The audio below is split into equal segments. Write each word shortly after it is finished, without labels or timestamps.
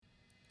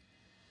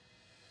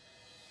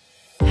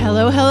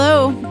Hello,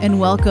 hello, and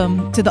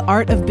welcome to The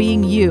Art of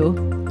Being You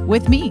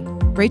with me,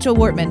 Rachel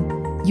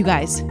Wortman. You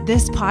guys,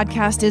 this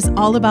podcast is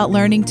all about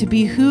learning to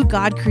be who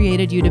God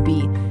created you to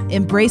be,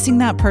 embracing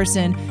that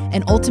person,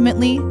 and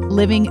ultimately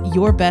living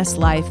your best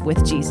life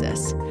with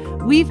Jesus.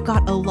 We've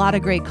got a lot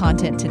of great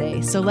content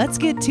today, so let's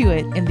get to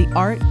it in The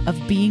Art of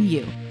Being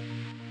You.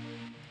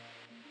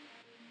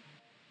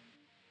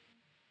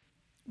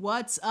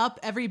 What's up,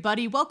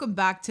 everybody? Welcome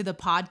back to the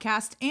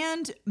podcast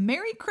and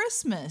Merry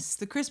Christmas.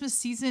 The Christmas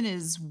season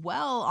is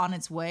well on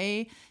its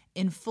way,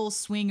 in full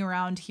swing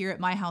around here at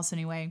my house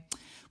anyway.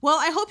 Well,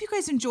 I hope you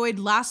guys enjoyed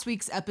last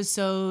week's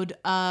episode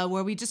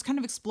where we just kind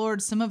of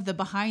explored some of the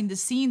behind the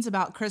scenes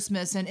about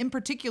Christmas, and in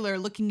particular,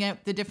 looking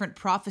at the different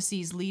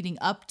prophecies leading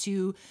up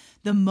to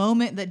the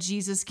moment that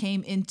Jesus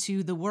came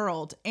into the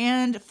world.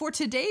 And for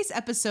today's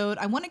episode,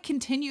 I want to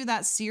continue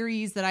that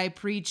series that I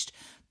preached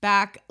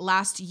back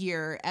last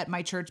year at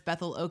my church,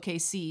 Bethel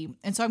OKC.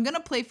 And so I'm going to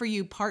play for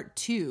you part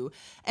 2.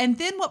 And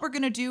then what we're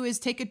going to do is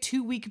take a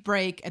 2-week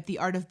break at The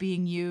Art of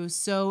Being You.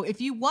 So if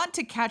you want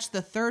to catch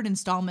the third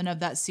installment of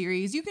that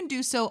series, you can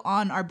do so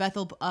on our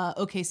Bethel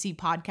OKC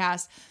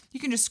podcast. You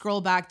can just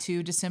scroll back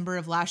to December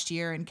of last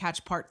year and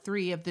catch part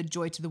 3 of the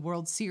Joy to the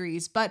World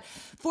series. But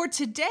for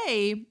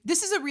today,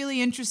 this is a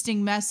really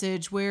interesting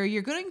message where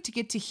you're going to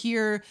get to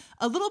hear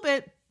a little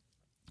bit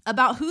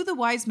about who the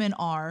wise men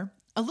are,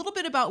 a little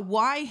bit about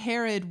why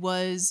Herod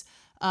was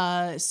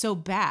so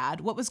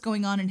bad, what was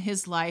going on in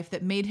his life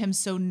that made him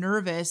so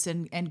nervous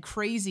and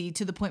crazy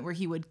to the point where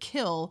he would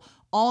kill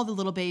all the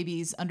little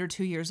babies under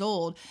 2 years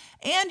old.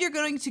 And you're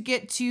going to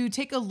get to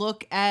take a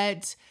look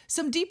at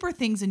some deeper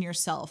things in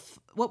yourself.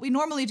 What we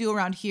normally do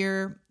around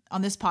here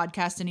on this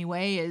podcast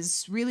anyway,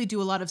 is really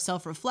do a lot of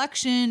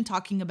self-reflection,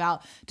 talking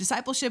about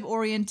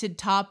discipleship-oriented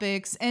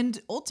topics, and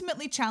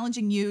ultimately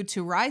challenging you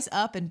to rise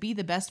up and be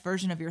the best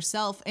version of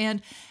yourself.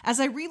 And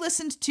as I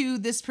re-listened to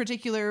this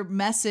particular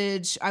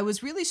message, I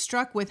was really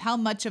struck with how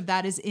much of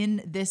that is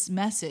in this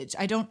message.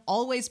 I don't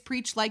always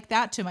preach like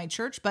that to my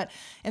church, but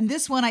in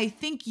this one, I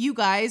think you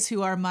guys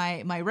who are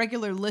my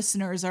regular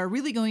listeners are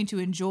really going to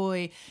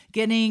enjoy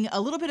getting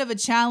a little bit of a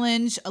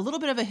challenge, a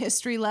little bit of a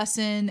history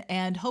lesson,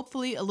 and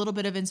hopefully a little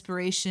bit of inspiration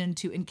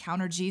to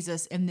encounter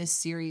Jesus in this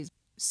series.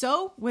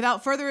 So,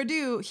 without further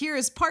ado, here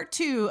is part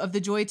 2 of the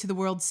Joy to the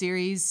World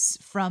series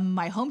from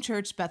my home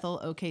church,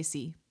 Bethel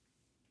OKC.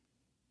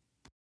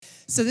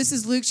 So this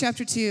is Luke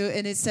chapter 2,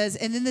 and it says,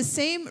 "And in the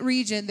same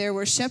region there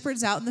were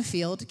shepherds out in the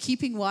field,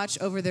 keeping watch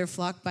over their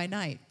flock by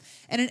night.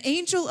 And an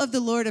angel of the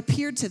Lord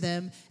appeared to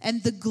them,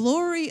 and the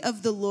glory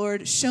of the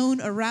Lord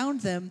shone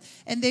around them,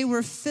 and they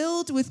were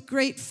filled with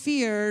great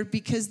fear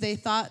because they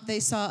thought they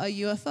saw a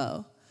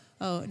UFO."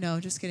 Oh, no,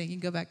 just kidding. You can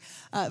go back.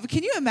 But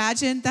can you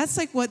imagine? That's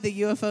like what the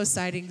UFO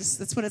sightings,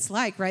 that's what it's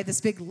like, right?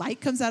 This big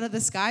light comes out of the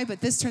sky,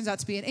 but this turns out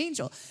to be an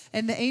angel.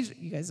 And the angel,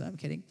 you guys know I'm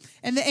kidding.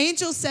 And the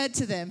angel said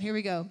to them, here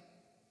we go,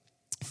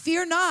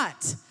 "Fear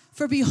not,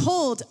 for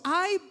behold,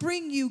 I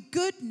bring you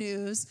good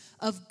news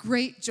of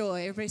great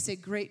joy." Everybody say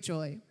great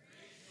joy.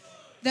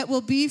 "That will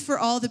be for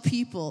all the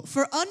people.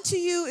 For unto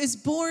you is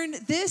born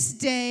this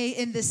day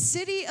in the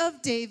city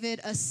of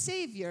David a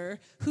Savior,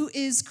 who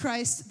is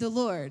Christ the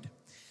Lord."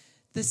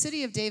 The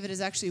city of David is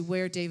actually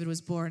where David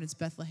was born. It's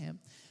Bethlehem.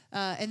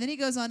 And then he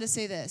goes on to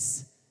say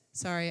this.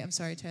 I'm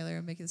sorry, Tyler.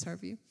 I'm making this hard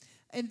for you.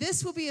 "And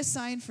this will be a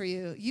sign for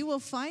you. You will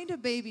find a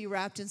baby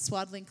wrapped in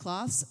swaddling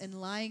cloths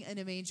and lying in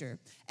a manger."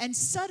 And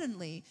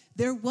suddenly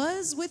there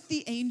was with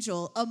the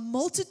angel a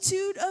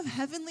multitude of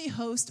heavenly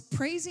hosts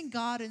praising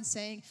God and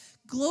saying,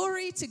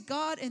 "Glory to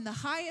God in the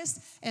highest,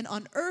 and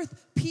on earth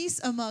peace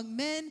among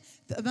men,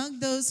 among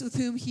those with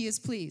whom he is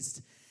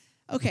pleased."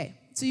 Okay,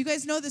 so you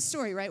guys know this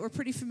story, right? We're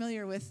pretty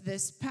familiar with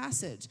this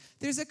passage.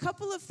 There's a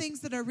couple of things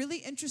that are really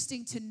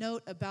interesting to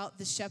note about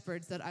the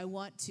shepherds that I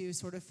want to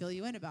sort of fill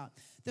you in about.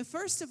 The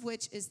first of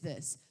which is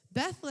this.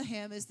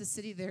 Bethlehem is the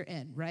city they're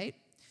in, right?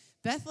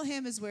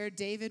 Bethlehem is where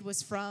David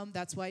was from.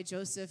 That's why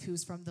Joseph,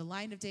 who's from the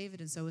line of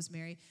David, and so was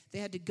Mary, they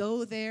had to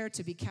go there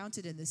to be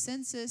counted in the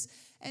census.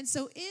 And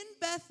so in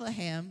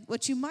Bethlehem,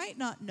 what you might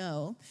not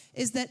know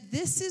is that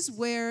this is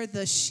where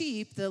the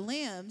sheep, the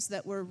lambs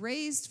that were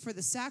raised for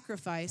the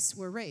sacrifice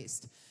were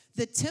raised.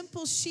 The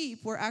temple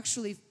sheep were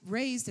actually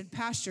raised and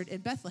pastured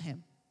in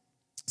Bethlehem.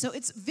 So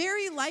it's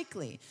very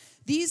likely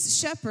these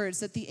shepherds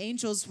that the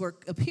angels were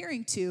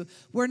appearing to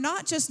were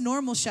not just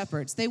normal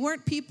shepherds. They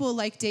weren't people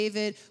like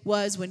David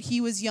was when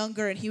he was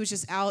younger and he was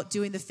just out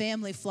doing the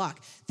family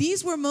flock.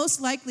 These were most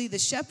likely the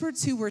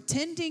shepherds who were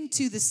tending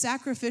to the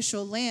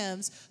sacrificial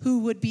lambs who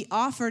would be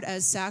offered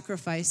as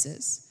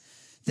sacrifices.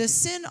 The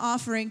sin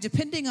offering,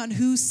 depending on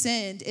who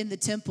sinned in the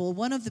temple,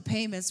 one of the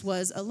payments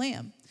was a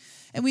lamb.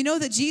 And we know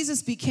that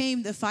Jesus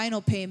became the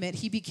final payment.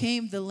 He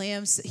became the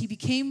lamb. He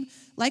became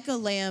like a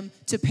lamb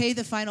to pay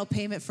the final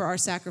payment for our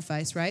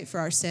sacrifice, right? For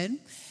our sin.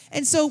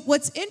 And so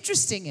what's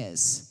interesting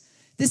is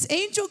this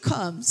angel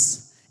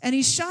comes and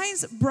he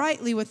shines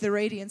brightly with the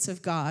radiance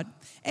of God.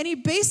 And he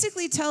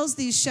basically tells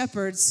these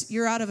shepherds,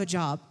 you're out of a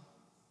job.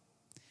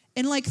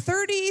 In like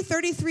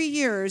 33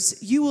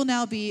 years, you will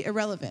now be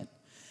irrelevant.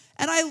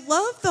 And I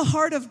love the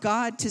heart of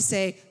God to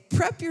say,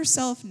 prep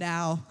yourself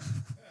now,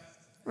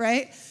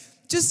 right?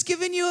 Just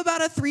giving you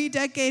about a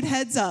 3-decade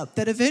heads up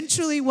that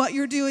eventually what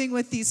you're doing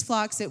with these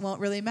flocks, it won't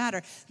really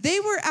matter.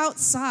 They were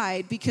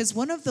outside because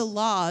one of the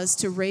laws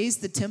to raise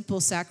the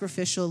temple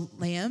sacrificial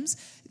lambs,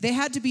 they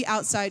had to be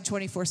outside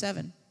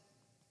 24/7.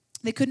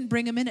 They couldn't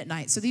bring them in at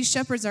night. So these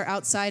shepherds are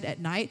outside at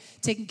night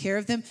taking care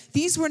of them.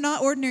 These were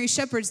not ordinary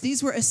shepherds.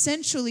 These were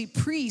essentially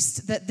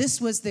priests that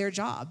this was their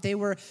job. They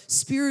were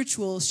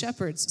spiritual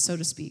shepherds, so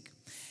to speak.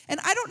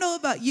 And I don't know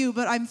about you,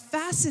 but I'm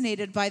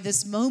fascinated by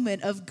this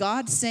moment of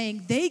God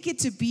saying they get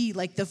to be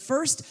like the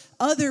first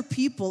other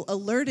people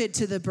alerted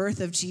to the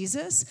birth of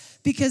Jesus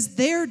because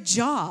their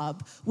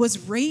job was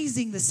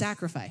raising the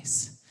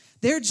sacrifice.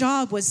 Their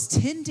job was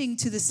tending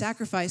to the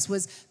sacrifice,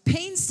 was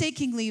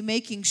painstakingly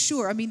making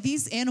sure. I mean,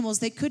 these animals,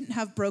 they couldn't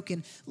have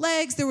broken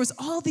legs. There was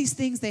all these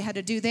things they had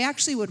to do. They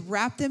actually would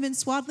wrap them in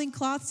swaddling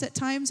cloths at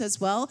times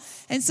as well.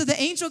 And so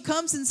the angel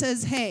comes and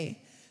says,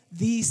 hey,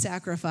 the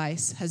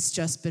sacrifice has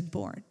just been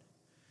born.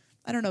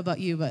 I don't know about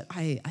you, but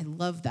I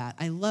love that.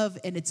 I love,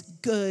 and it's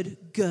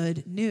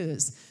good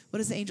news. What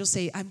does the angel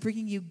say? I'm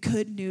bringing you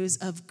good news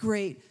of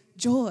great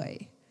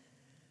joy.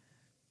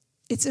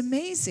 It's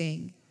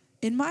amazing.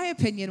 In my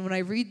opinion, when I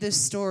read this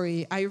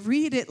story, I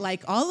read it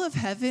like all of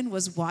heaven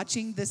was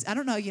watching this. I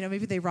don't know,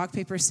 maybe they rock,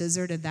 paper,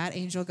 scissored, and that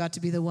angel got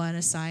to be the one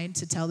assigned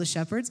to tell the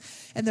shepherds.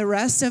 And the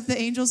rest of the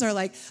angels are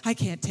like, I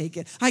can't take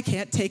it. I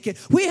can't take it.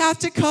 We have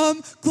to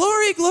come.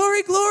 Glory,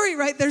 glory, glory,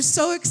 right? They're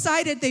so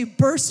excited. They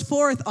burst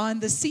forth on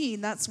the scene.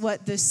 That's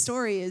what this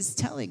story is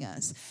telling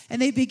us. And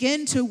they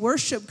begin to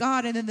worship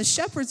God. And then the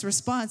shepherds'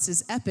 response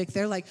is epic.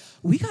 They're like,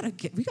 we gotta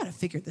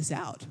figure this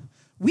out.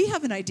 We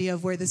have an idea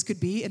of where this could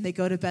be, and they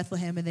go to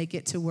Bethlehem and they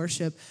get to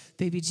worship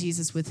baby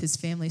Jesus with his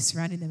family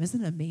surrounding them.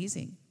 Isn't it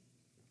amazing?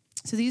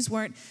 So these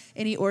weren't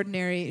any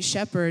ordinary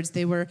shepherds.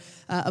 They were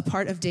a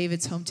part of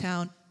David's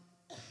hometown,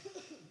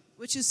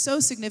 which is so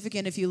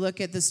significant if you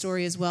look at the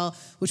story as well,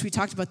 which we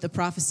talked about the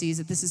prophecies,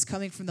 that this is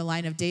coming from the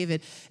line of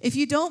David. If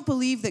you don't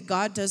believe that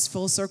God does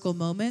full circle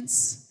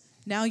moments,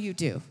 now you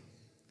do,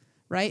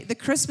 right? The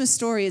Christmas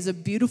story is a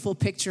beautiful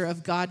picture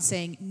of God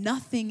saying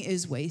nothing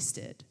is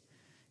wasted.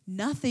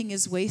 Nothing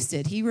is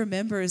wasted. He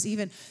remembers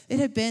it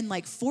had been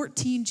like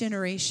 14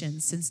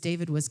 generations since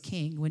David was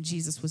king when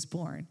Jesus was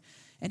born.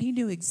 And he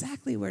knew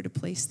exactly where to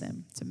place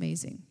them. It's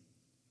amazing.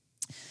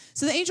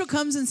 So the angel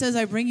comes and says,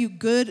 I bring you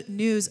good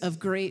news of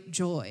great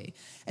joy.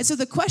 And so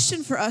the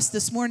question for us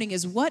this morning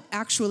is, what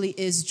actually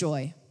is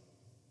joy?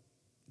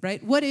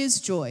 Right? What is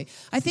joy?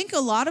 I think a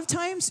lot of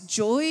times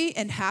joy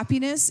and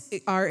happiness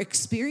are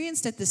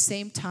experienced at the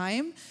same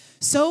time,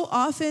 so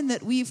often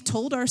that we've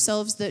told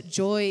ourselves that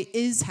joy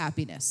is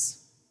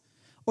happiness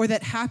or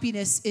that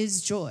happiness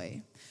is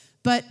joy.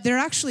 But they're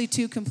actually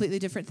two completely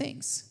different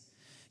things.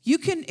 You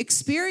can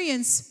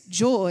experience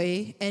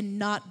joy and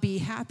not be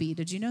happy.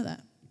 Did you know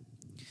that?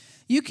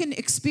 You can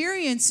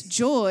experience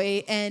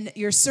joy and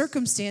your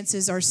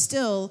circumstances are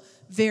still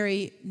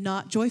very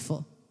not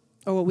joyful,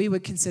 or what we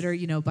would consider,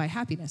 by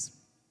happiness.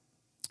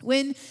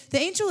 When the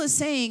angel is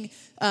saying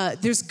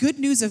there's good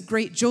news of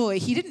great joy,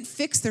 he didn't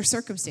fix their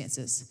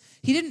circumstances.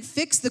 He didn't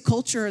fix the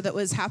culture that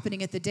was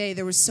happening at the day.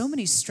 There were so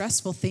many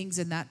stressful things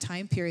in that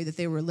time period that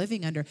they were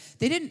living under.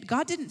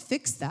 God didn't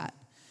fix that.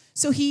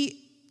 So he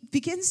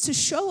begins to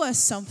show us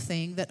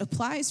something that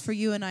applies for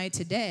you and I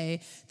today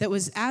that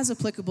was as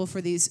applicable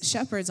for these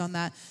shepherds on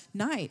that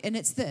night. And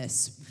it's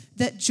this,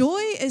 that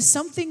joy is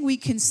something we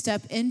can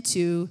step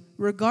into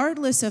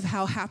regardless of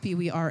how happy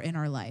we are in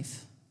our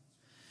life.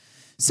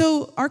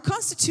 So our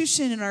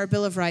Constitution and our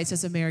Bill of Rights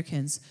as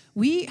Americans,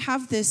 we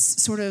have this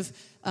sort of,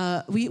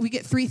 we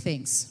get three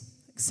things,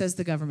 says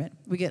the government.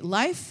 We get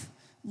life,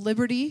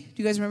 liberty,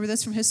 do you guys remember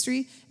this from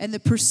history? And the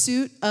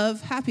pursuit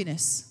of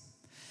happiness.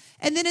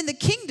 And then in the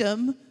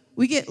kingdom,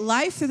 we get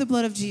life through the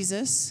blood of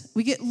Jesus,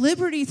 we get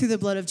liberty through the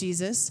blood of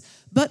Jesus,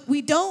 but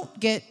we don't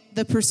get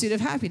the pursuit of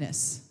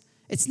happiness.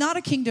 It's not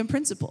a kingdom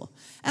principle.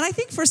 And I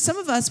think for some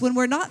of us, when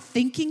we're not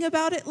thinking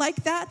about it like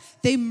that,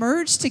 they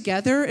merge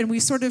together and we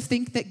sort of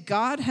think that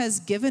God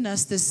has given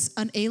us this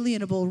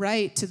unalienable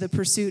right to the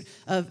pursuit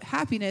of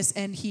happiness,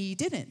 and he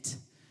didn't.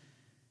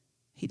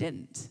 He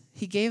didn't.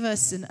 He gave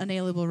us an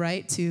unalienable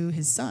right to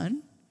his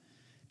son,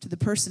 to the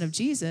person of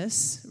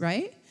Jesus,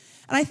 right?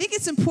 And I think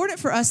it's important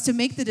for us to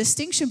make the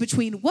distinction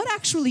between what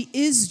actually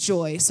is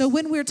joy. So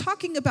when we're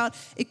talking about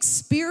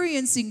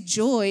experiencing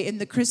joy in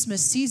the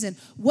Christmas season,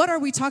 what are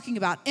we talking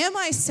about? Am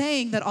I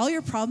saying that all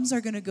your problems are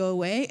going to go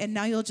away and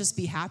now you'll just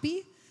be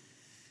happy?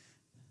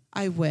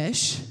 I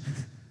wish.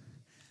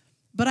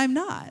 But I'm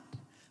not.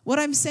 What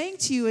I'm saying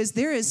to you is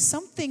there is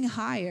something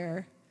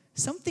higher,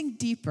 something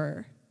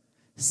deeper,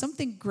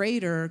 something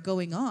greater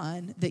going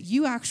on that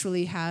you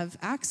actually have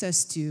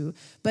access to,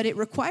 but it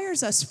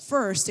requires us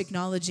first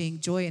acknowledging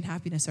joy and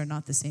happiness are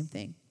not the same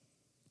thing.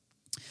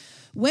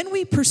 When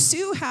we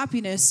pursue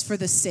happiness for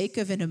the sake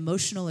of an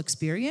emotional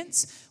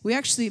experience, we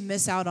actually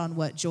miss out on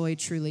what joy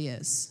truly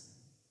is.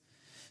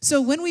 So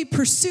when we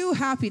pursue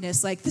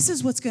happiness, like this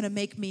is what's going to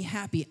make me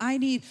happy. I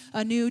need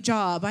a new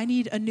job. I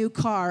need a new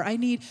car. I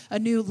need a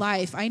new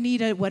life. I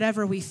need a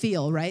whatever we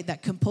feel, right?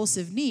 That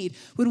compulsive need.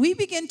 When we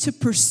begin to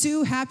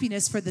pursue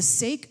happiness for the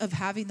sake of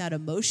having that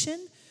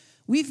emotion,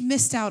 we've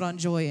missed out on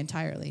joy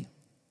entirely.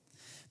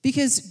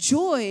 Because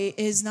joy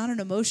is not an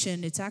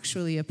emotion, it's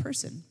actually a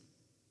person.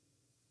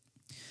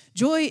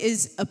 Joy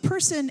is a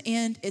person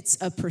and it's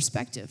a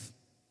perspective.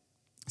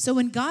 So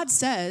when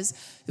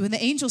the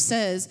angel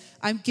says,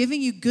 I'm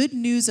giving you good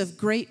news of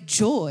great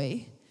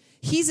joy,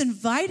 he's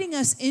inviting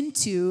us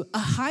into a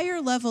higher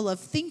level of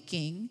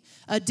thinking,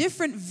 a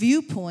different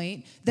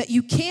viewpoint that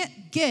you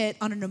can't get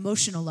on an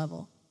emotional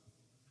level.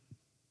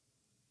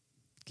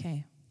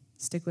 Okay,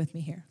 stick with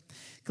me here.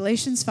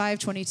 Galatians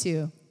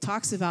 5:22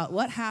 talks about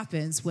what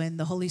happens when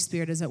the Holy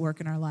Spirit is at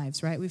work in our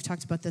lives, right? We've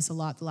talked about this a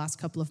lot the last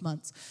couple of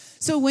months.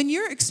 So when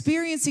you're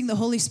experiencing the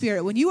Holy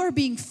Spirit, when you are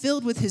being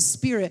filled with his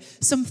Spirit,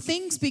 some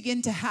things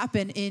begin to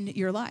happen in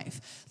your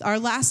life. Our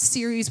last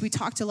series, we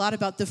talked a lot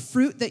about the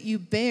fruit that you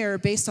bear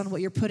based on what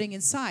you're putting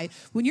inside.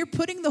 When you're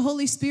putting the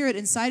Holy Spirit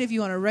inside of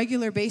you on a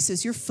regular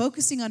basis, you're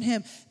focusing on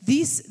him.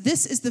 This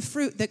is the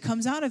fruit that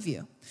comes out of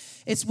you.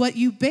 It's what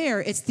you bear.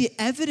 It's the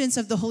evidence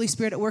of the Holy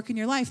Spirit at work in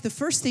your life. The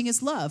first thing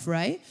is love,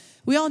 right?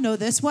 We all know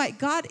this. Why?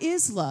 God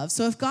is love.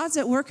 So if God's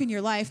at work in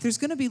your life, there's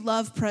going to be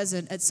love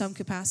present at some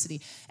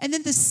capacity. And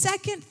then the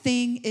second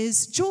thing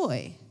is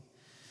joy.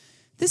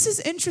 This is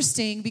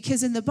interesting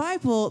because in the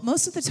Bible,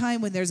 most of the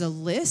time when there's a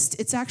list,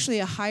 it's actually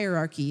a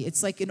hierarchy.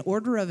 It's like an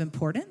order of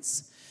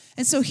importance.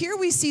 And so here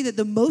we see that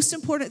the most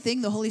important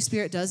thing the Holy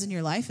Spirit does in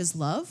your life is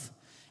love.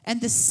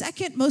 And the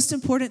second most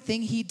important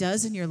thing he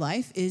does in your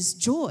life is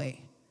joy.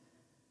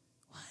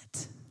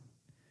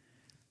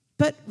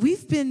 But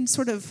we've been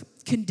sort of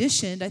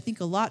conditioned, I think,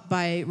 a lot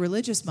by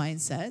religious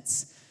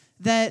mindsets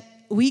that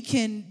we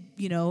can,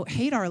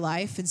 hate our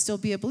life and still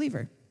be a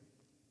believer.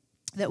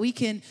 That we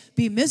can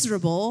be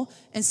miserable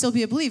and still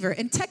be a believer.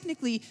 And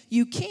technically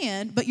you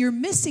can, but you're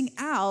missing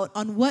out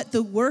on what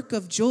the work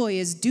of joy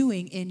is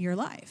doing in your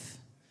life.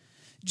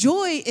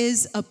 Joy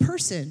is a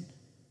person.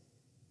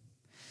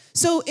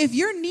 So if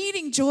you're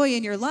needing joy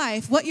in your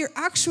life, what you're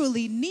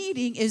actually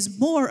needing is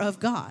more of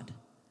God.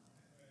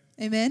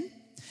 Amen?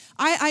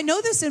 I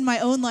know this in my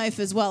own life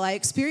as well. I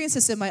experience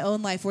this in my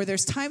own life where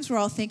there's times where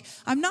I'll think,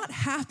 I'm not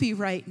happy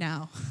right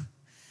now.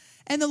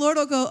 And the Lord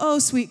will go, oh,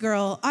 sweet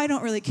girl, I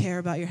don't really care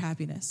about your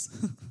happiness.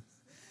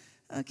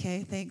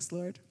 Okay, thanks,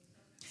 Lord.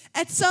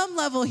 At some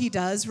level he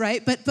does,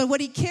 right? But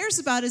what he cares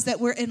about is that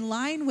we're in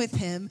line with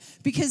him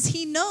because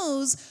he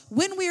knows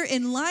when we're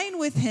in line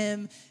with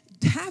him,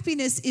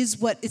 happiness is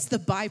it's the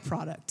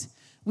byproduct.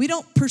 We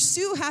don't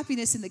pursue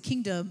happiness in the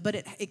kingdom, but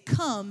it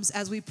comes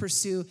as we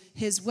pursue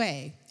his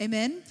way.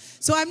 Amen?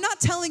 So I'm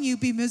not telling you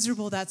be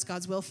miserable, that's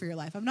God's will for your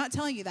life. I'm not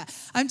telling you that.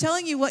 I'm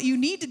telling you what you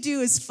need to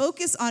do is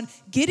focus on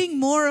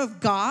getting more of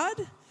God,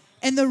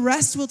 and the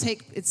rest will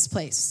take its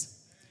place.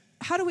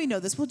 How do we know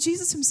this? Well,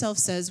 Jesus himself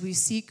says we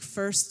seek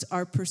first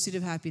our pursuit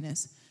of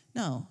happiness.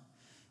 No,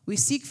 we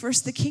seek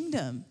first the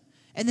kingdom,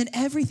 and then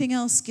everything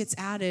else gets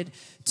added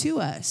to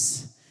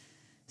us.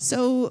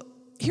 So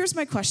here's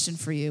my question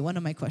for you, one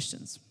of my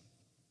questions.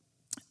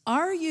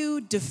 Are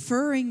you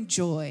deferring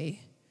joy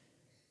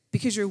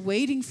because you're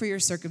waiting for your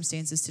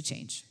circumstances to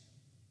change?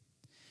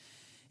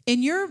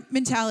 In your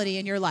mentality,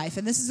 in your life,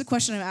 and this is a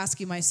question I'm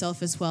asking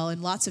myself as well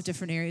in lots of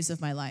different areas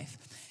of my life,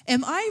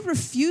 am I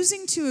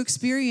refusing to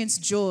experience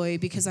joy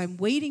because I'm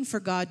waiting for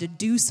God to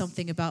do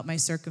something about my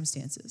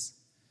circumstances?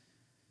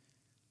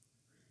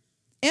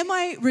 Am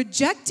I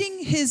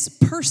rejecting his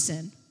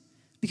person,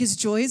 because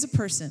joy is a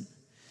person,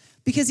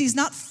 because he's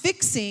not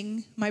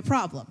fixing my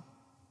problem?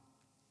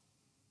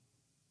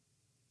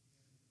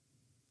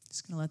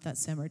 Just going to let that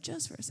simmer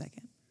just for a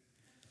second.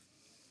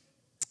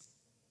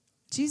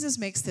 Jesus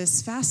makes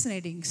this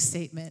fascinating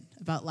statement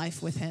about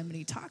life with him, and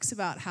he talks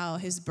about how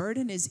his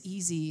burden is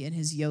easy and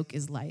his yoke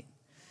is light.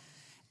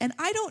 And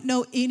I don't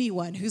know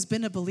anyone who's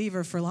been a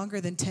believer for longer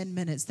than 10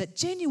 minutes that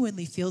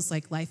genuinely feels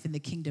like life in the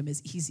kingdom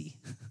is easy.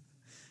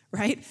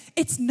 Right?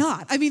 It's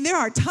not. I mean, there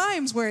are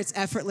times where it's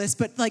effortless,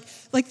 but like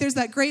there's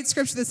that great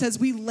scripture that says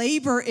we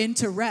labor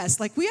into rest.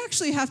 Like we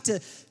actually have to,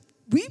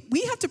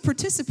 we have to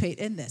participate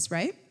in this,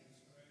 right?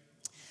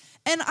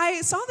 And I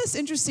saw this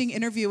interesting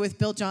interview with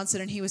Bill Johnson,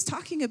 and he was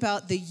talking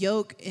about the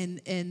yoke in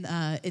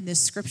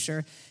this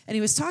scripture, and he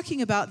was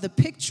talking about the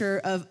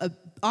picture of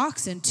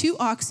two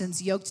oxen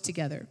yoked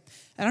together.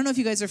 I don't know if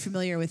you guys are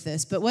familiar with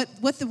this, but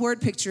what the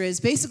word picture is,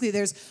 basically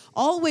there's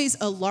always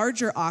a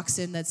larger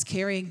oxen that's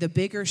carrying the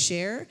bigger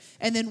share,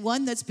 and then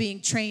one that's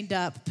being trained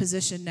up,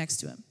 positioned next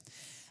to him.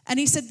 And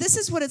he said, this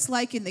is what it's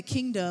like in the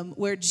kingdom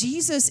where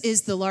Jesus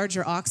is the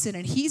larger oxen,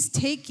 and he's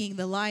taking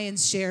the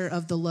lion's share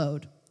of the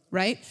load,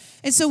 right?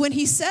 And so when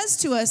he says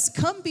to us,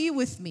 come be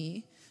with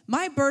me,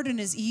 my burden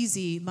is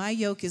easy, my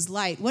yoke is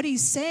light. What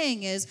he's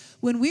saying is,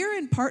 when we're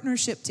in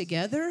partnership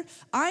together,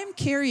 I'm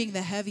carrying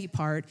the heavy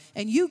part,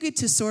 and you get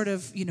to sort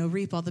of,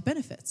 reap all the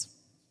benefits.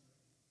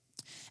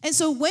 And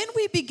so when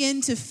we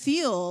begin to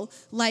feel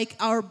like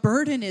our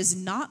burden is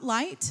not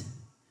light,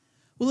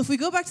 Well, if we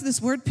go back to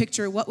this word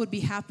picture, what would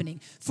be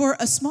happening? For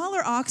a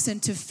smaller oxen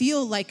to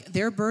feel like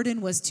their burden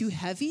was too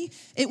heavy,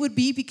 it would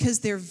be because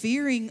they're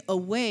veering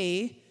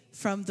away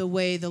from the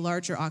way the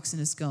larger oxen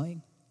is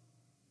going.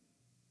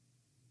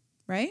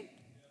 Right?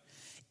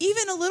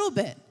 Even a little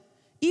bit,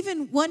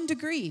 even 1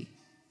 degree.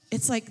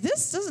 It's like,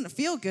 this doesn't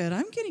feel good.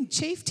 I'm getting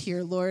chafed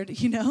here,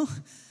 Lord, you know?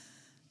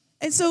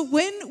 And so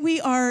when we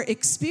are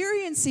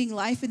experiencing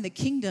life in the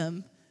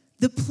kingdom,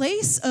 the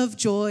place of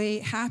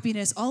joy,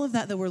 happiness, all of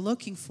that we're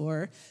looking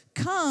for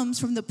comes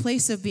from the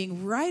place of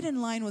being right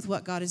in line with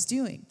what God is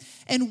doing.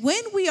 And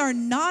when we are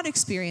not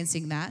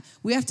experiencing that,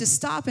 we have to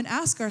stop and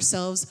ask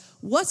ourselves,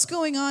 what's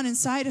going on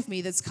inside of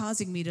me that's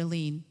causing me to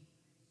lean?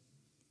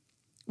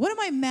 What am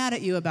I mad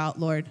at you about,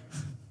 Lord?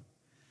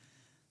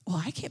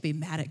 Well, I can't be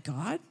mad at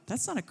God.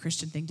 That's not a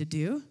Christian thing to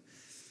do.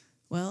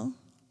 Well,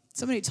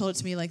 somebody told it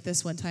to me like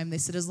this one time. They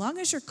said, as long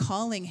as you're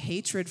calling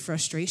hatred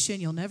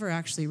frustration, you'll never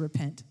actually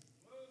repent.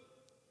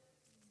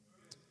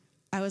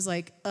 I was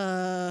like,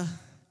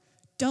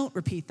 don't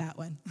repeat that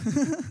one.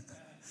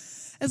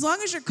 As long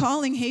as you're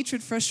calling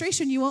hatred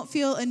frustration, you won't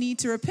feel a need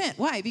to repent.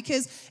 Why?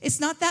 Because it's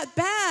not that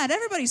bad.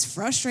 Everybody's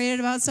frustrated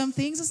about some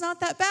things. It's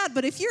not that bad.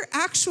 But if you're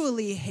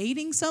actually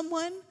hating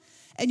someone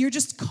and you're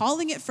just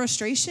calling it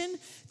frustration,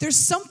 there's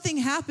something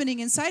happening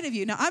inside of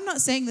you. Now, I'm not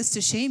saying this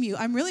to shame you.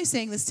 I'm really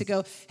saying this to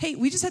go, hey,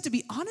 we just have to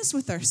be honest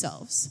with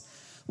ourselves.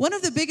 One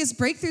of the biggest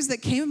breakthroughs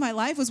that came in my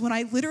life was when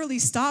I literally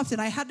stopped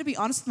and I had to be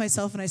honest with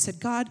myself and I said,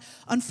 God,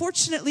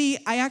 unfortunately,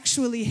 I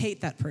actually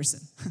hate that person.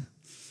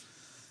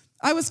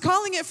 I was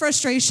calling it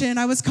frustration.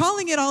 I was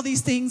calling it all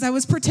these things. I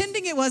was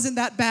pretending it wasn't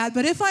that bad.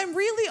 But if I'm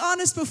really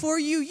honest before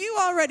you, you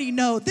already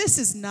know this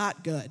is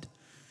not good.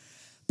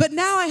 But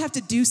now I have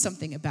to do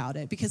something about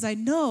it because I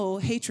know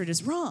hatred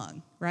is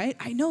wrong, right?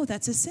 I know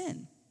that's a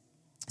sin.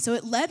 So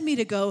it led me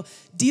to go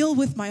deal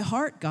with my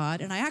heart,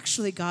 God, and I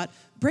actually got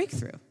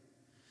breakthrough.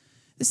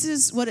 This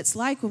is what it's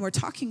like when we're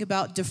talking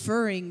about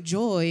deferring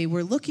joy.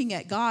 We're looking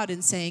at God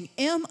and saying,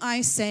 am I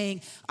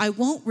saying I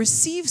won't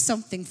receive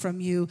something from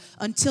you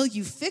until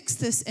you fix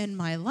this in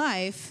my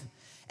life?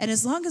 And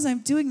as long as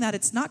I'm doing that,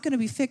 it's not going to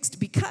be fixed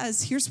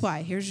because here's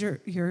why. Here's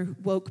your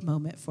woke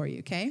moment for you,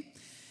 okay?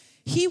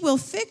 He will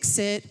fix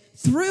it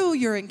through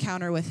your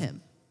encounter with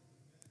him.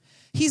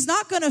 He's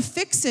not going to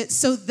fix it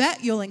so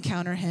that you'll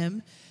encounter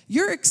him.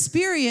 Your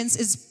experience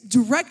is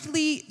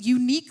directly,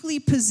 uniquely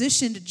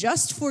positioned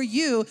just for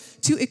you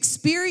to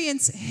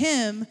experience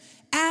him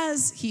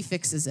as he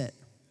fixes it.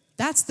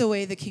 That's the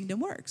way the kingdom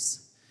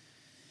works.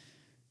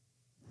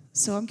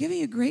 So I'm giving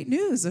you great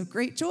news of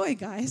great joy,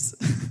 guys.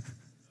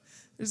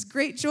 There's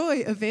great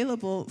joy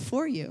available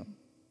for you.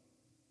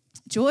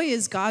 Joy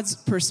is God's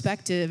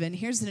perspective, and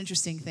here's an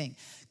interesting thing.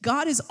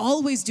 God is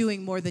always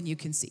doing more than you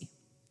can see.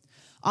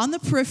 On the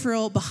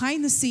peripheral,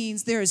 behind the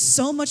scenes, there is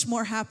so much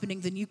more happening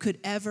than you could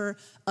ever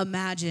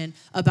imagine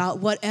about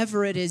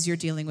whatever it is you're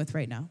dealing with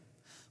right now.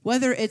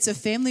 Whether it's a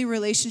family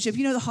relationship.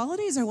 You know, the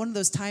holidays are one of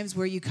those times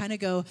where you kind of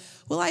go,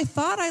 well, I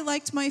thought I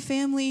liked my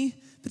family,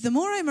 but the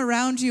more I'm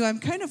around you, I'm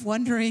kind of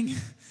wondering.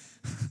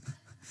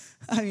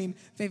 I mean,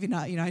 maybe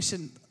not. You know, I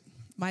shouldn't.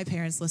 My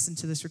parents listen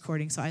to this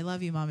recording, so I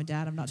love you, Mom and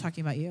Dad. I'm not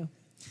talking about you.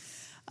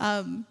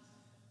 But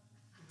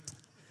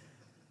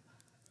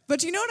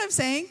you know what I'm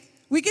saying?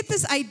 We get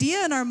this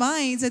idea in our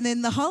minds, and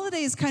then the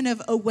holidays kind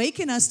of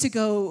awaken us to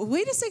go,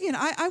 wait a second,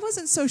 I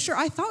wasn't so sure.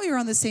 I thought we were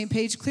on the same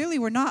page. Clearly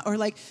we're not. Or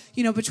like,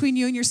 you know, between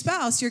you and your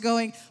spouse, you're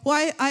going,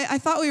 well, I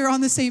thought we were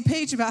on the same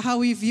page about how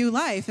we view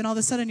life. And all of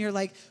a sudden you're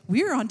like,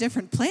 we're on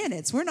different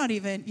planets. We're not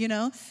even, you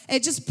know.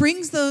 It just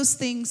brings those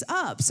things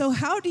up. So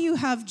how do you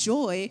have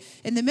joy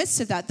in the midst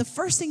of that? The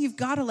first thing you've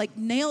got to like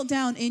nail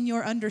down in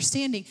your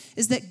understanding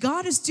is that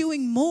God is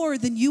doing more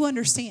than you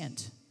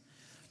understand.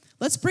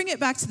 Let's bring it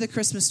back to the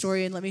Christmas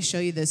story and let me show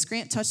you this.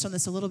 Grant touched on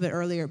this a little bit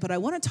earlier, but I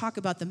want to talk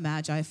about the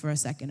Magi for a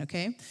second,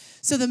 okay?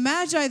 So the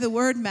Magi, the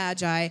word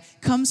Magi,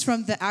 comes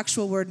from the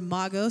actual word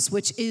magos,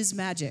 which is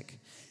magic.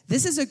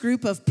 This is a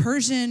group of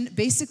Persian,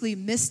 basically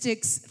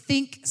mystics,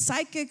 think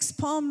psychics,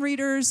 palm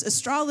readers,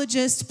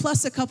 astrologists,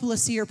 plus a couple of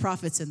seer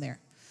prophets in there.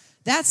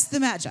 That's the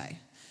Magi.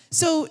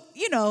 So,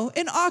 you know,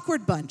 an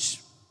awkward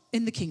bunch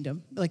in the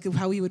kingdom, like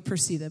how we would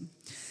perceive them.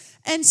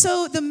 And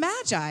so the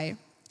Magi,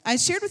 I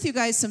shared with you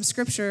guys some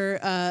scripture,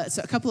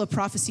 so a couple of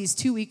prophecies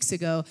 2 weeks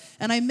ago,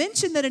 and I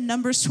mentioned that in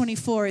Numbers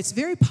 24, it's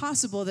very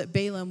possible that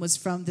Balaam was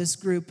from this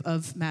group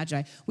of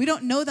Magi. We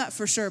don't know that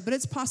for sure, but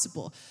it's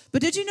possible.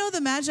 But did you know the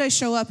Magi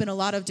show up in a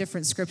lot of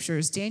different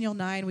scriptures? Daniel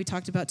 9, we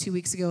talked about 2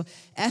 weeks ago.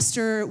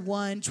 Esther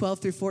 1, 12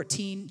 through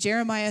 14.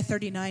 Jeremiah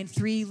 39,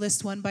 3,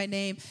 list one by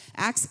name.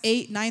 Acts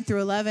 8, 9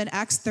 through 11.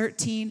 Acts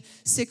 13,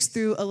 6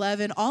 through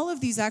 11. All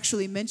of these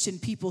actually mention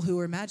people who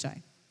were Magi.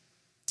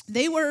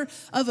 They were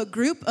of a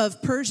group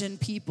of Persian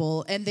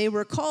people, and they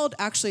were called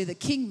actually the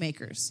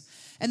kingmakers.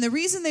 And the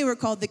reason they were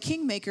called the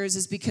kingmakers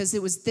is because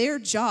it was their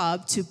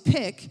job to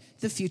pick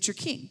the future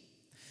king,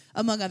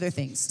 among other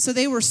things. So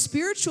they were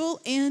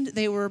spiritual and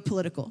they were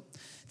political.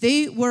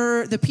 They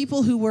were the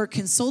people who were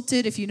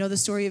consulted. If you know the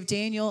story of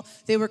Daniel,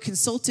 they were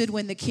consulted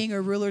when the king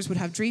or rulers would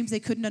have dreams they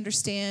couldn't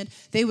understand.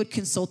 They would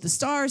consult the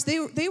stars.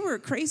 They were a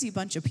crazy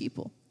bunch of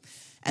people.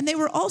 And they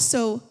were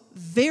also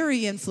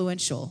very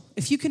influential.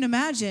 If you can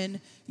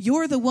imagine,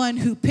 you're the one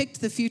who picked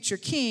the future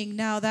king.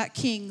 Now that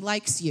king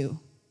likes you,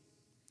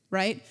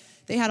 right?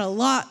 They had a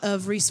lot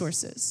of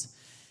resources.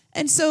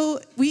 And so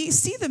we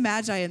see the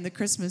Magi in the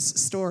Christmas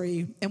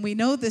story, and we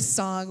know this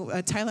song.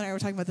 Tyler and I were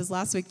talking about this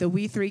last week, the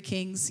We Three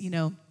Kings,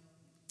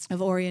 of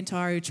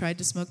Orientar who tried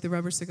to smoke the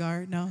rubber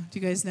cigar. No? Do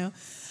you guys know?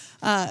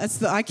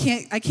 I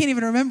can't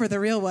even remember the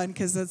real one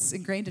because that's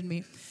ingrained in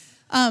me.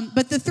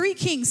 But the three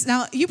kings,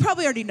 now you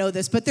probably already know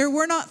this, but there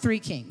were not three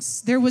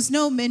kings. There was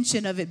no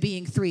mention of it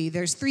being three.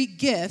 There's three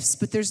gifts,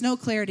 but there's no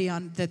clarity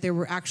on that there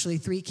were actually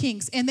three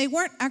kings. And they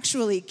weren't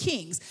actually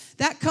kings.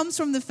 That comes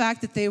from the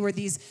fact that they were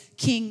these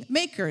king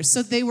makers.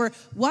 So they were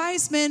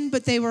wise men,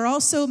 but they were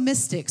also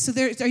mystics. So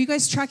are you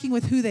guys tracking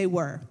with who they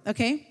were?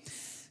 Okay?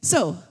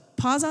 So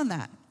pause on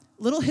that.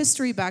 Little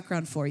history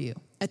background for you.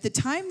 At the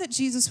time that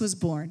Jesus was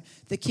born,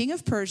 the king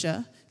of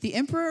Persia, the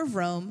emperor of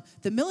Rome,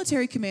 the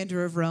military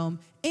commander of Rome,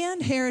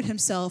 and Herod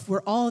himself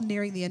were all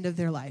nearing the end of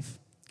their life,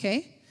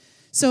 okay?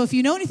 So if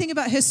you know anything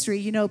about history,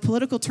 you know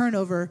political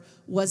turnover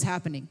was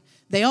happening.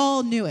 They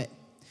all knew it.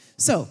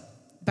 So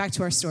back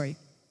to our story.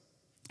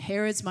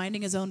 Herod's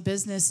minding his own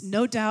business.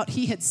 No doubt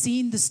he had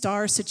seen the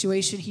star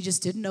situation. He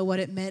just didn't know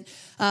what it meant.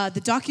 The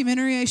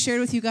documentary I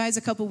shared with you guys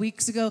a couple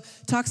weeks ago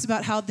talks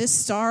about how this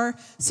star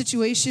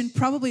situation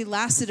probably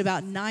lasted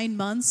about 9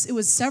 months. It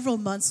was several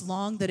months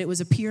long that it was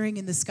appearing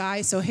in the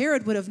sky. So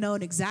Herod would have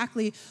known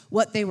exactly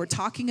what they were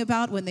talking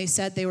about when they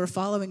said they were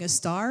following a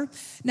star.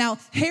 Now,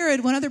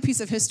 Herod, one other piece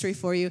of history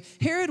for you.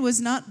 Herod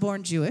was not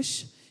born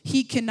Jewish.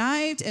 He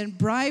connived and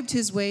bribed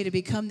his way to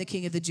become the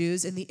king of the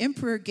Jews, and the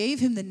emperor gave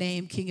him the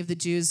name King of the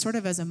Jews sort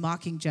of as a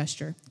mocking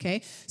gesture,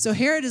 okay? So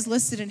Herod is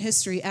listed in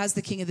history as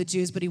the king of the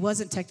Jews, but he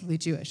wasn't technically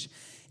Jewish.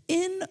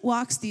 In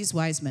walks these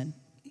wise men.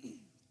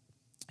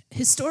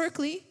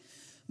 Historically,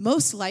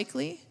 most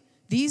likely,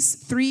 these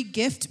three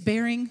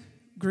gift-bearing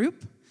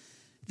group,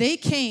 they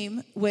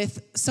came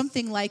with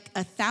something like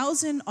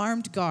 1,000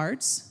 armed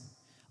guards,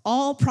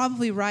 all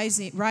probably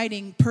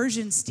riding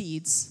Persian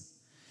steeds.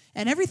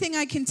 And everything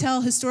I can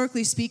tell,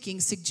 historically speaking,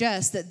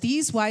 suggests that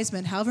these wise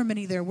men, however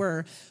many there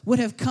were, would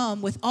have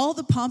come with all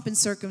the pomp and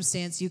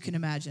circumstance you can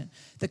imagine.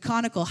 The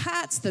conical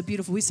hats,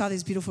 we saw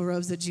these beautiful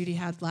robes that Judy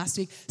had last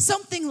week.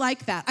 Something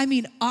like that. I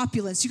mean,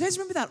 opulence. You guys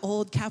remember that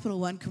old Capital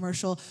One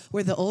commercial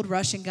where the old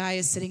Russian guy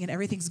is sitting and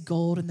everything's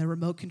gold and the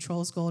remote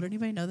control's gold?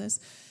 Anybody know this?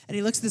 And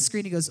he looks at the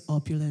screen and he goes,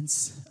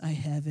 opulence, I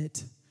have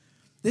it.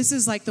 This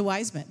is like the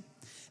wise men.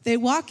 They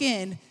walk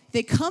in,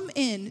 they come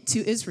in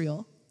to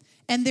Israel.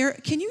 And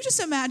can you just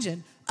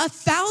imagine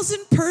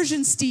 1,000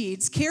 Persian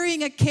steeds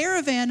carrying a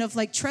caravan of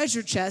like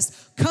treasure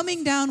chests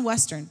coming down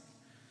Western?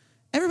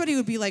 Everybody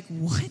would be like,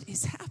 what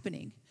is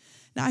happening?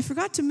 Now, I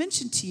forgot to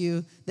mention to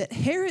you that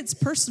Herod's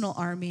personal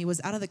army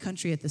was out of the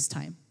country at this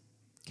time,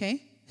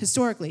 okay?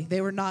 Historically, they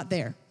were not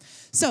there.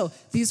 So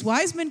these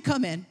wise men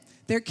come in.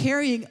 They're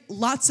carrying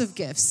lots of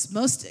gifts.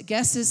 Most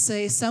guesses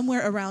say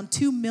somewhere around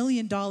 $2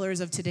 million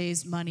of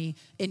today's money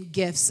in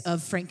gifts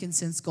of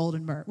frankincense, gold,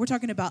 and myrrh. We're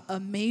talking about a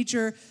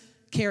major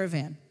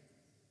caravan.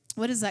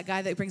 What is that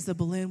guy that brings the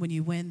balloon when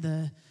you win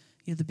the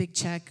big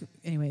check?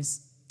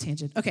 Anyways,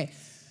 tangent. Okay,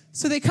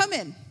 so they come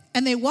in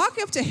and they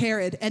walk up to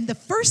Herod, and the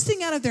first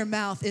thing out of their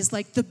mouth is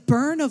like the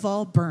burn of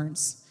all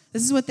burns.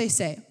 This is what they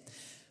say.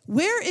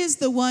 Where is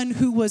the one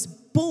who was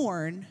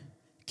born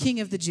King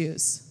of the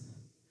Jews?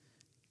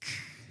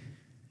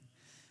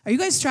 Are you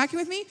guys tracking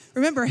with me?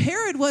 Remember,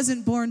 Herod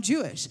wasn't born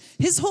Jewish.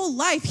 His whole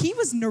life, he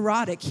was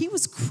neurotic. He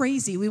was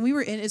crazy. When we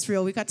were in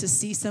Israel, we got to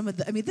see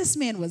this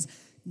man was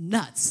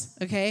nuts,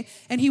 okay?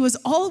 And he was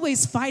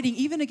always fighting,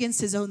 even against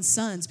his own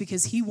sons,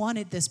 because he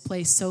wanted this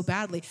place so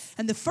badly.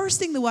 And the first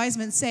thing the wise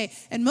men say,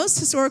 and most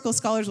historical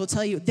scholars will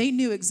tell you, they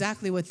knew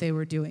exactly what they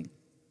were doing.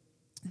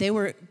 They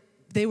were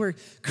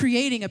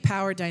creating a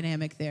power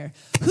dynamic there.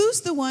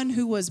 Who's the one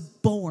who was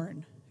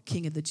born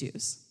King of the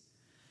Jews?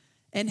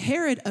 And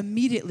Herod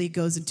immediately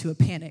goes into a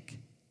panic,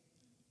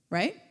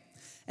 right?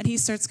 And he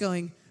starts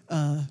going,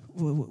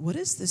 what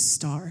is this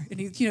star? And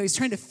he's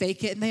trying to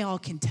fake it, and they all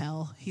can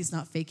tell he's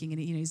not faking it.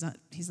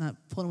 He's not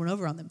pulling one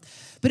over on them.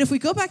 But if we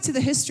go back to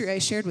the history I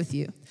shared with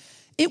you,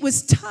 it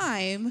was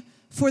time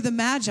for the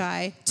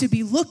Magi to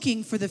be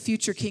looking for the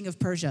future king of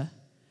Persia,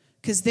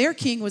 because their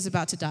king was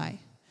about to die.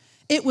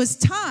 It was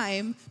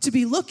time to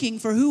be looking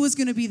for who was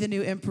going to be the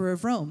new emperor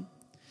of Rome.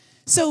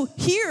 So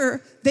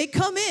here they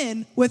come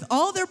in with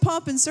all their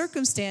pomp and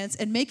circumstance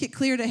and make it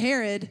clear to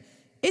Herod,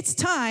 it's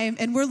time,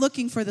 and we're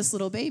looking for this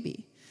little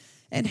baby.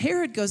 And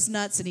Herod goes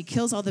nuts, and he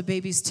kills all the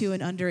babies 2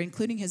 and under,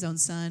 including his own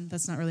son.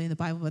 That's not really in the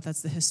Bible, but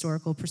that's the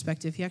historical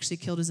perspective. He actually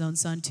killed his own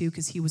son too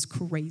because he was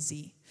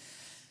crazy.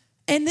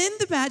 And then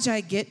the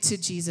Magi get to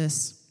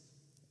Jesus.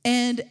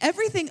 And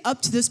everything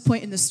up to this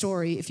point in the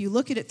story, if you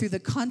look at it through the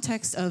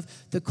context of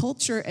the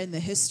culture and the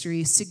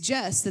history,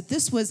 suggests that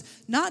this was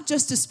not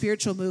just a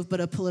spiritual move,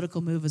 but a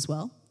political move as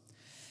well.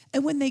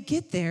 And when they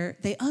get there,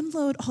 they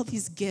unload all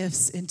these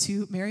gifts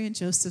into Mary and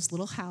Joseph's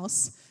little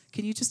house.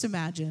 Can you just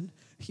imagine?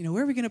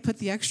 Where are we going to put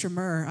the extra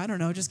myrrh? I don't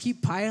know, just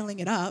keep piling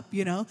it up,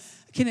 I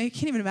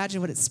can't even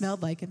imagine what it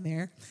smelled like in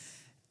there.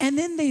 And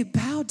then they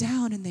bow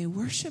down and they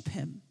worship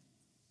him.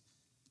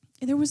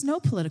 And there was no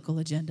political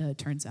agenda, it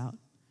turns out.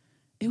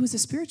 It was a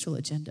spiritual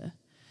agenda.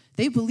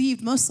 They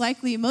believed, most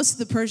likely, most of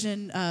the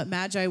Persian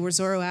magi were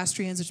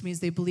Zoroastrians, which means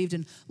they believed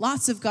in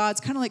lots of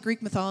gods, kind of like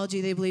Greek mythology.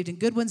 They believed in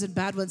good ones and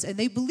bad ones, and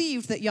they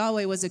believed that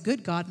Yahweh was a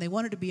good God, and they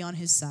wanted to be on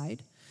his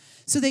side.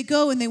 So they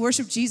go and they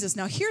worship Jesus.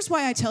 Now, here's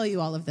why I tell you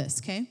all of this,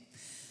 okay?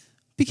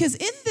 Because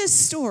in this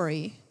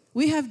story,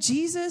 we have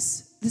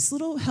Jesus, this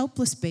little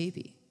helpless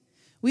baby.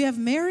 We have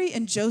Mary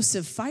and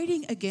Joseph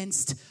fighting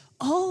against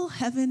all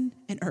heaven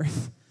and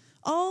earth,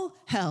 all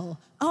hell,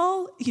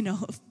 all,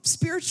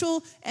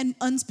 spiritual and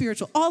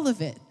unspiritual, all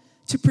of it,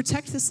 to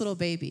protect this little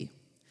baby.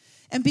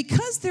 And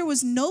because there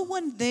was no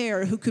one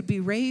there who could be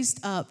raised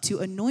up to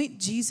anoint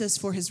Jesus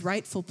for his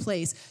rightful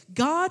place,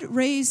 God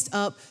raised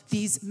up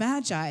these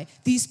magi,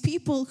 these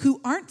people who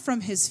aren't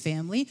from his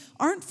family,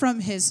 aren't from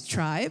his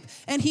tribe,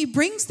 and he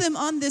brings them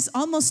on this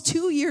almost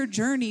 2-year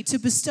journey to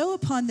bestow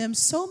upon them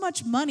so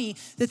much money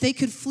that they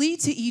could flee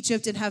to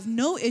Egypt and have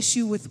no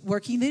issue with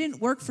working. They didn't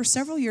work for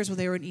several years while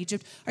they were in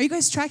Egypt. Are you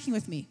guys tracking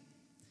with me?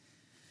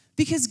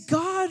 Because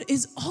God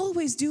is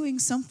always doing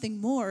something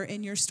more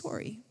in your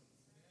story.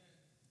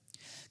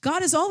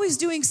 God is always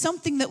doing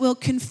something that will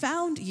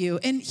confound you.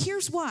 And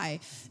here's why.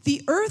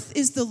 The earth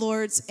is the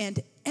Lord's and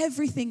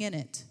everything in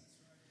it.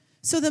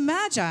 So the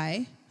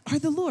Magi are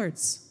the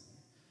Lord's.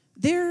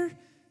 Their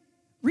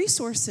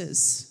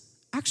resources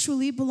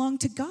actually belong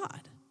to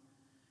God.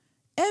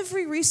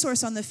 Every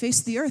resource on the face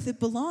of the earth, it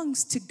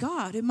belongs to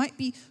God. It might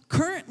be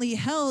currently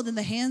held in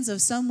the hands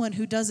of someone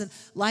who doesn't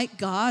like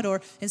God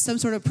or in some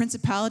sort of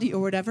principality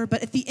or whatever.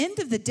 But at the end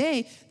of the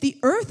day, the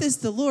earth is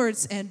the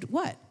Lord's and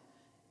what?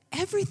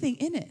 Everything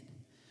in it.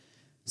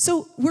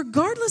 So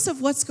regardless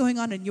of what's going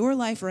on in your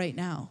life right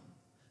now,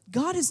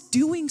 God is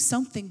doing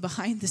something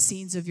behind the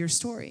scenes of your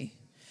story.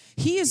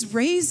 He is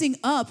raising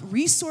up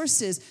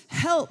resources,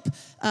 help,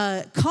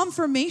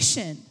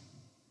 confirmation.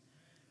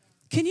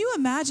 Can you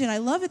imagine? I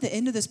love at the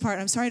end of this part,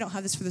 I'm sorry I don't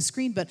have this for the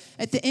screen, but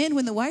at the end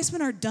when the wise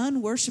men are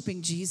done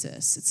worshiping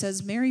Jesus, it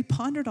says Mary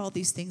pondered all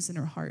these things in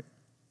her heart.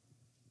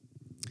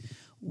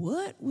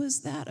 What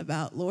was that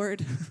about,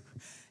 Lord?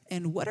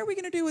 And what are we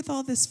going to do with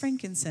all this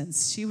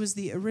frankincense? She was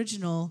the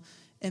original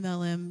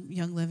MLM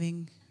Young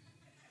Living.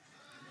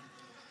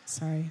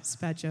 Sorry, it's a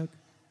bad joke.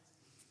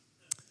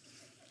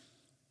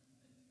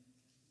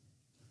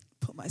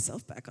 Pull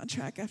myself back on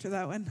track after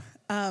that one.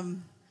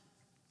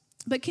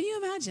 But can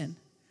you imagine?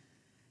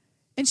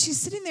 And she's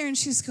sitting there and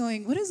she's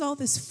going, what is all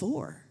this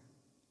for?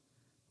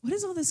 What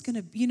is all this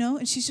going to,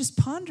 And she's just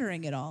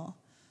pondering it all.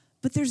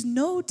 But there's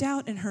no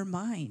doubt in her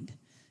mind.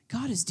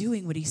 God is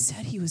doing what he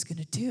said he was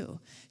going to do.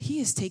 He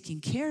is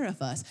taking care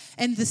of us.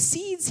 And the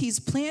seeds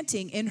he's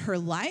planting in her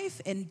life,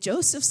 in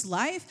Joseph's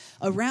life,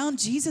 around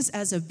Jesus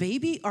as a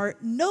baby, are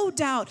no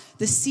doubt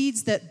the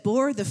seeds that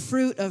bore the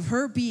fruit of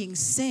her being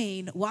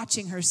sane,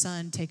 watching her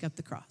son take up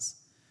the cross.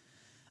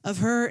 Of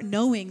her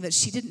knowing that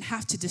she didn't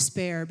have to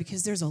despair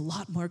because there's a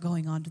lot more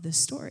going on to this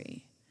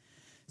story.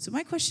 So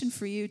my question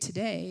for you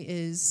today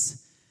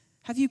is,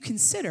 have you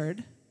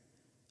considered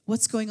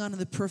what's going on in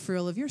the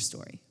peripheral of your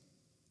story?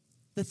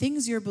 The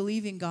things you're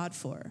believing God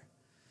for.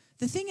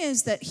 The thing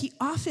is that he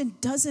often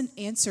doesn't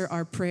answer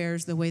our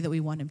prayers the way that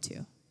we want him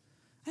to.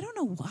 I don't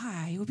know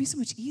why. It would be so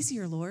much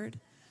easier, Lord.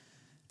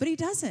 But he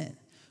doesn't.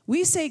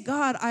 We say,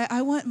 God,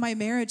 I want my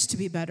marriage to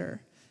be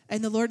better.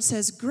 And the Lord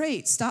says,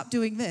 great, stop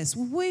doing this.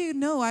 Well, wait,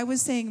 no, I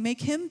was saying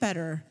make him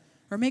better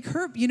or make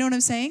her, you know what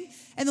I'm saying?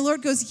 And the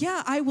Lord goes,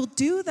 yeah, I will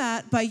do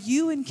that by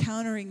you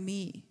encountering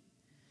me.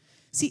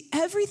 See,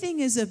 everything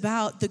is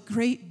about the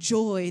great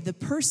joy, the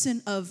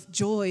person of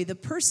joy, the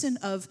person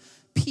of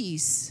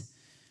peace.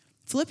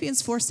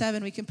 Philippians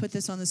 4:7, we can put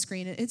this on the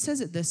screen. It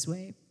says it this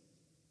way.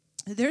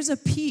 There's a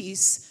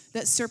peace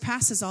that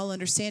surpasses all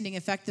understanding.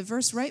 In fact, the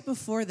verse right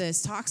before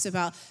this talks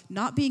about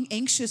not being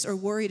anxious or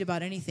worried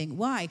about anything.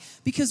 Why?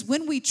 Because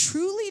when we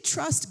truly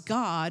trust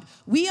God,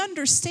 we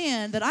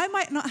understand that I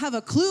might not have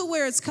a clue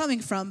where it's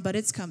coming from, but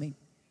it's coming.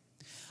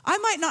 I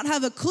might not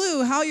have a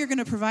clue how you're going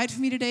to provide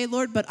for me today,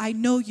 Lord, but I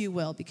know you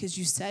will because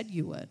you said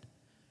you would.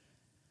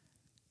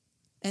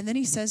 And then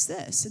he says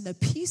this, and the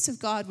peace of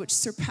God which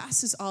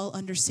surpasses all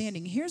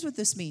understanding. Here's what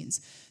this means.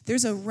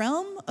 There's a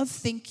realm of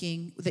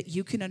thinking that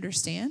you can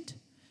understand,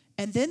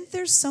 and then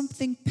there's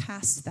something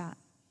past that.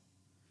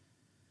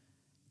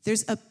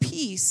 There's a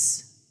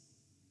peace,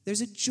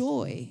 there's a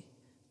joy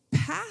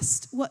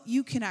past what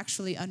you can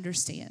actually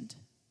understand.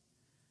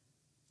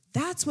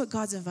 That's what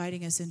God's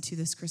inviting us into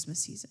this Christmas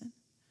season.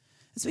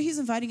 That's what he's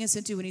inviting us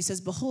into when he says,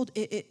 behold,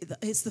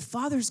 it's the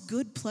Father's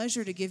good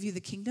pleasure to give you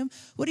the kingdom.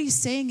 What he's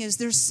saying is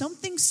there's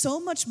something so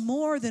much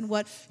more than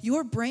what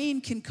your brain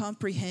can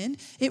comprehend.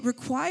 It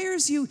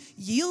requires you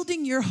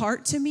yielding your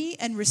heart to me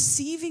and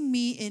receiving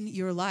me in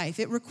your life.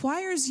 It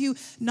requires you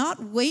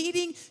not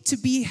waiting to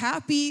be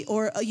happy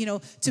or,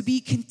 to be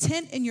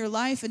content in your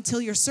life until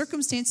your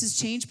circumstances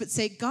change, but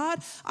say, God,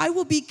 I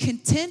will be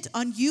content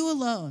on you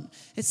alone.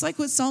 It's like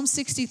what Psalm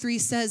 63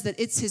 says, that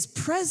it's his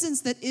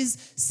presence that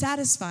is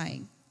satisfying.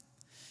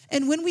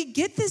 And when we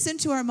get this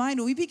into our mind,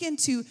 when we begin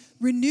to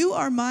renew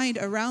our mind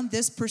around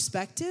this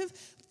perspective,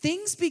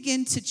 things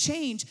begin to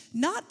change,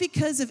 not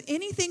because of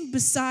anything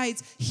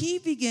besides he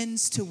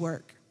begins to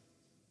work.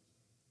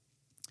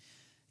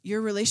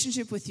 Your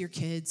relationship with your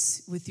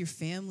kids, with your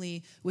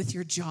family, with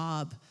your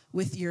job,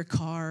 with your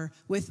car,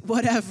 with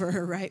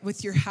whatever, right?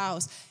 With your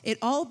house. It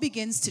all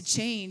begins to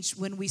change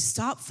when we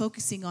stop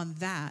focusing on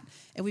that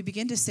and we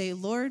begin to say,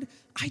 Lord,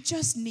 I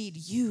just need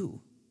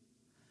you.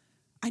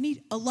 I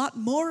need a lot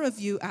more of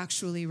you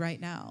actually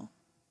right now.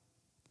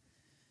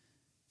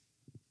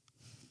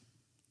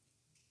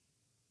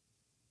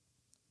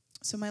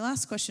 So my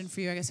last question for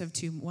you, I guess I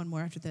have one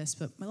more after this,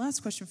 but my last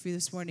question for you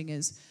this morning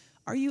is,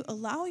 are you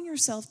allowing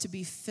yourself to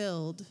be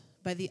filled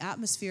by the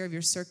atmosphere of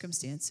your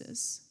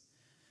circumstances?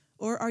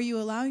 Or are you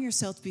allowing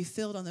yourself to be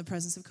filled on the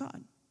presence of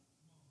God?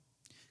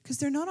 Because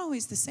they're not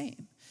always the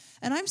same.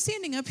 And I'm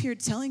standing up here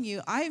telling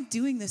you, I'm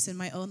doing this in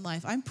my own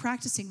life. I'm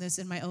practicing this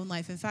in my own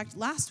life. In fact,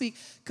 last week,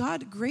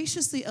 God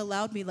graciously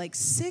allowed me like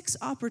 6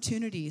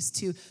 opportunities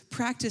to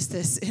practice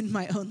this in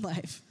my own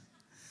life.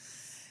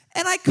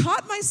 And I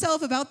caught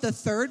myself about the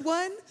 3rd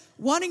one,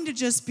 wanting to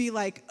just be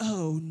like,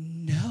 oh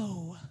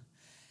no.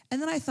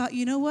 And then I thought,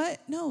 you know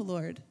what? No,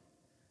 Lord,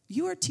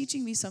 you are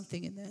teaching me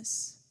something in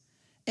this.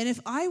 And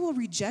if I will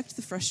reject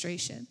the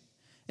frustration,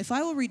 if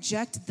I will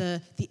reject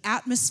the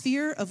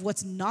atmosphere of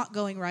what's not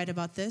going right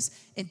about this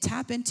and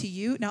tap into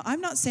you. Now, I'm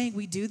not saying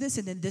we do this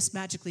and then this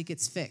magically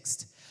gets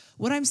fixed.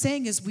 What I'm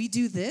saying is we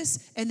do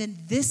this and then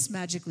this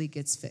magically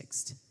gets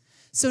fixed.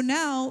 So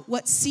now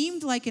what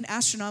seemed like an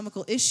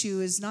astronomical issue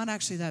is not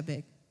actually that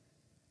big,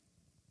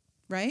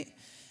 right?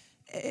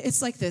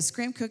 It's like this.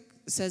 Graham Cook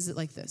says it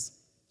like this.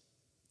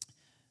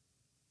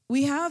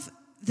 We have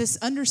this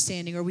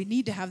understanding, or we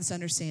need to have this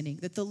understanding,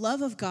 that the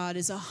love of God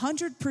is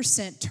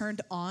 100%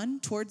 turned on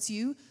towards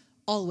you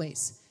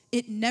always.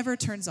 It never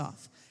turns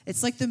off.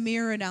 It's like the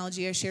mirror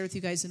analogy I shared with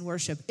you guys in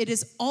worship. It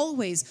is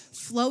always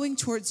flowing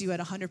towards you at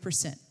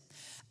 100%.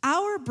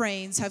 Our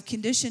brains have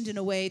conditioned in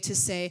a way to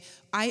say,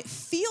 I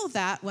feel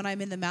that when I'm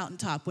in the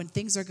mountaintop, when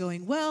things are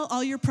going well,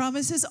 all your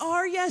promises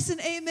are yes and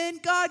amen,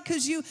 God,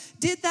 because you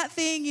did that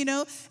thing,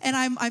 and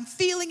I'm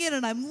feeling it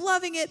and I'm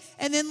loving it.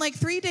 And then like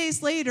 3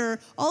 days later,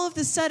 all of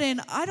a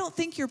sudden, I don't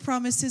think your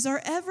promises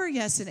are ever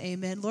yes and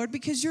amen, Lord,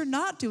 because you're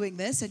not doing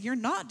this and you're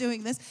not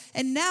doing this.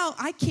 And now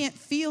I can't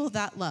feel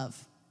that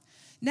love.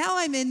 Now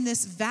I'm in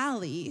this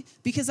valley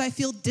because I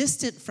feel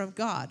distant from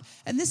God.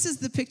 And this is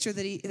the picture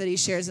that he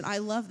shares, and I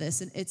love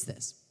this, and it's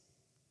this.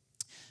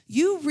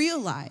 You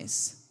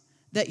realize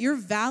that your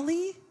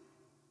valley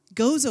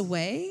goes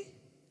away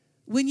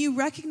when you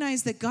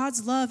recognize that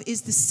God's love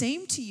is the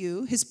same to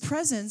you, his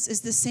presence is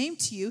the same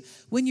to you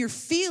when you're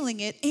feeling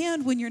it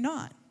and when you're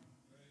not.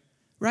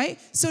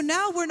 Right? So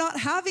now we're not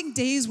having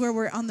days where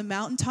we're on the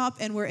mountaintop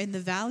and we're in the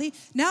valley.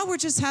 Now we're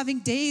just having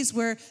days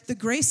where the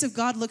grace of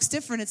God looks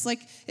different. It's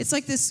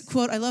like this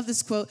quote. I love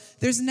this quote.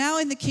 There's now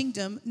in the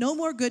kingdom no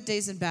more good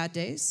days and bad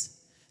days.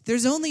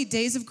 There's only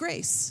days of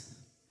grace.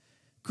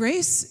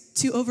 Grace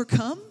to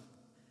overcome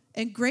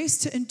and grace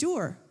to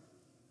endure.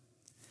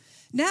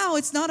 Now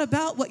it's not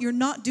about what you're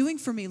not doing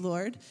for me,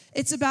 Lord.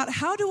 It's about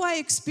how do I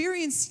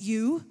experience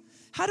you?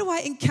 How do I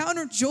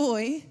encounter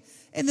joy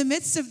in the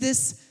midst of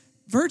this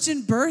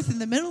virgin birth in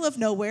the middle of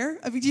nowhere?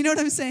 I mean, do you know what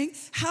I'm saying?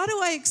 How do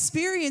I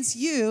experience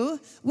you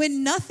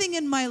when nothing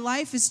in my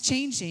life is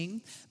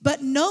changing,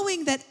 but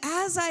knowing that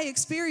as I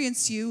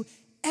experience you,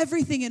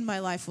 everything in my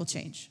life will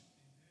change?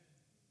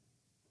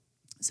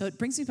 So it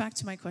brings me back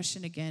to my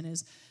question again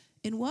is,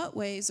 in what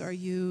ways are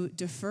you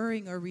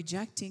deferring or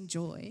rejecting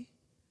joy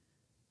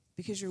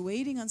because you're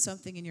waiting on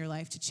something in your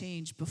life to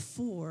change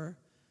before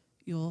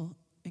you'll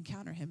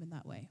encounter him in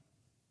that way?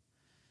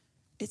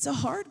 It's a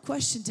hard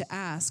question to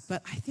ask,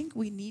 but I think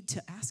we need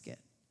to ask it.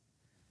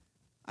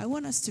 I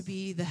want us to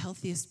be the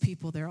healthiest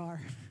people there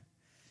are.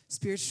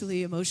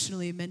 Spiritually,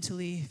 emotionally,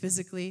 mentally,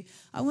 physically.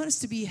 I want us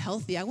to be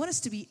healthy. I want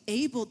us to be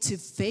able to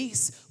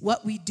face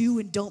what we do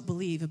and don't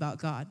believe about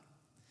God.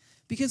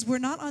 Because we're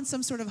not on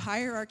some sort of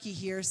hierarchy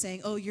here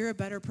saying, oh, you're a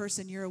better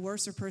person, you're a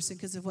worser person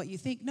because of what you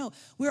think. No,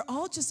 we're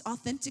all just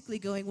authentically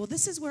going, well,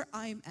 this is where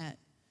I'm at.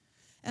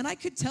 And I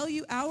could tell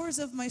you hours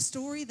of my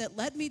story that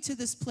led me to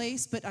this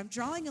place, but I'm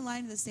drawing a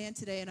line in the sand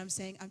today and I'm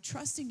saying, I'm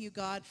trusting you,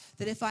 God,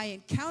 that if I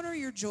encounter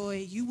your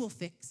joy, you will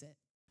fix it.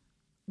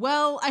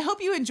 Well, I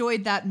hope you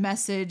enjoyed that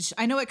message.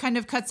 I know it kind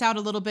of cuts out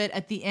a little bit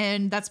at the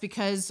end. That's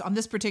because on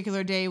this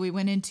particular day, we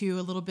went into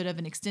a little bit of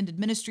an extended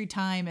ministry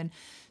time, and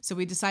so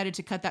we decided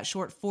to cut that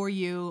short for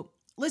you.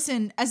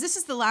 Listen, as this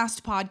is the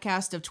last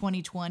podcast of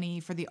 2020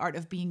 for The Art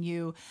of Being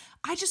You,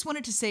 I just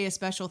wanted to say a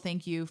special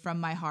thank you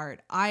from my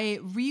heart. I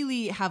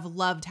really have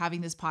loved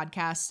having this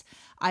podcast.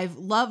 I've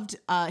loved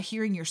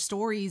hearing your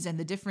stories and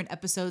the different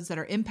episodes that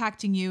are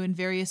impacting you in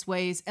various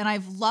ways. And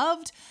I've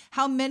loved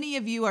how many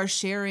of you are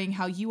sharing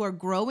how you are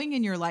growing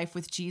in your life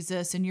with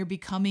Jesus and you're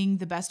becoming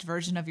the best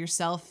version of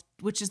yourself,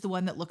 which is the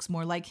one that looks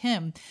more like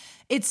him.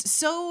 It's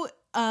so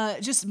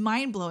just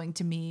mind-blowing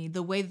to me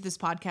the way that this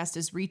podcast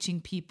is reaching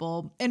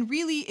people. And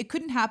really, it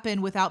couldn't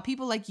happen without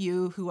people like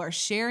you who are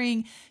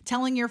sharing,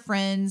 telling your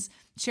friends,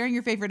 sharing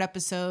your favorite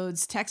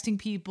episodes, texting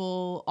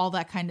people, all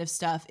that kind of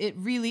stuff. It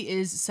really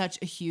is such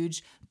a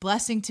huge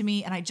blessing to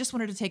me. And I just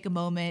wanted to take a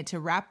moment to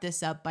wrap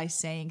this up by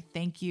saying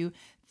thank you,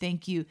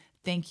 thank you,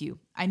 thank you.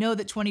 I know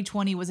that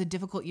 2020 was a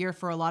difficult year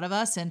for a lot of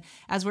us. And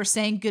as we're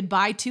saying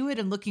goodbye to it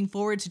and looking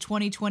forward to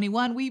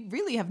 2021, we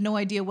really have no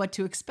idea what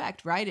to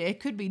expect, right? It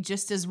could be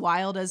just as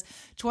wild as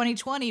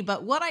 2020.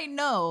 But what I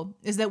know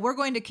is that we're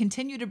going to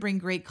continue to bring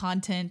great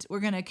content.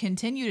 We're going to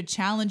continue to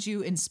challenge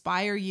you,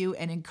 inspire you,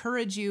 and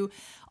encourage you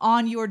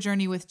on your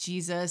journey with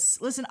Jesus.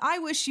 Listen, I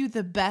wish you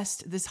the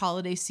best this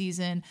holiday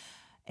season.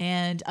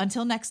 And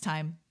until next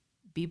time,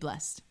 be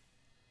blessed.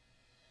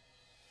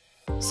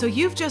 So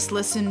you've just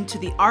listened to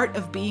The Art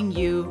of Being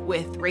You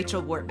with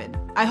Rachel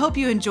Wortman. I hope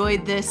you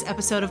enjoyed this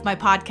episode of my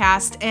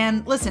podcast.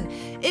 And listen,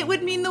 it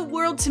would mean the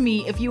world to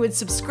me if you would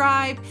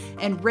subscribe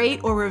and rate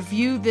or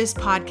review this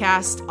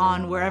podcast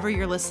on wherever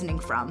you're listening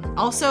from.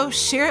 Also,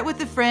 share it with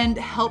a friend.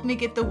 Help me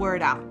get the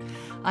word out.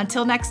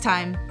 Until next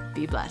time,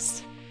 be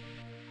blessed.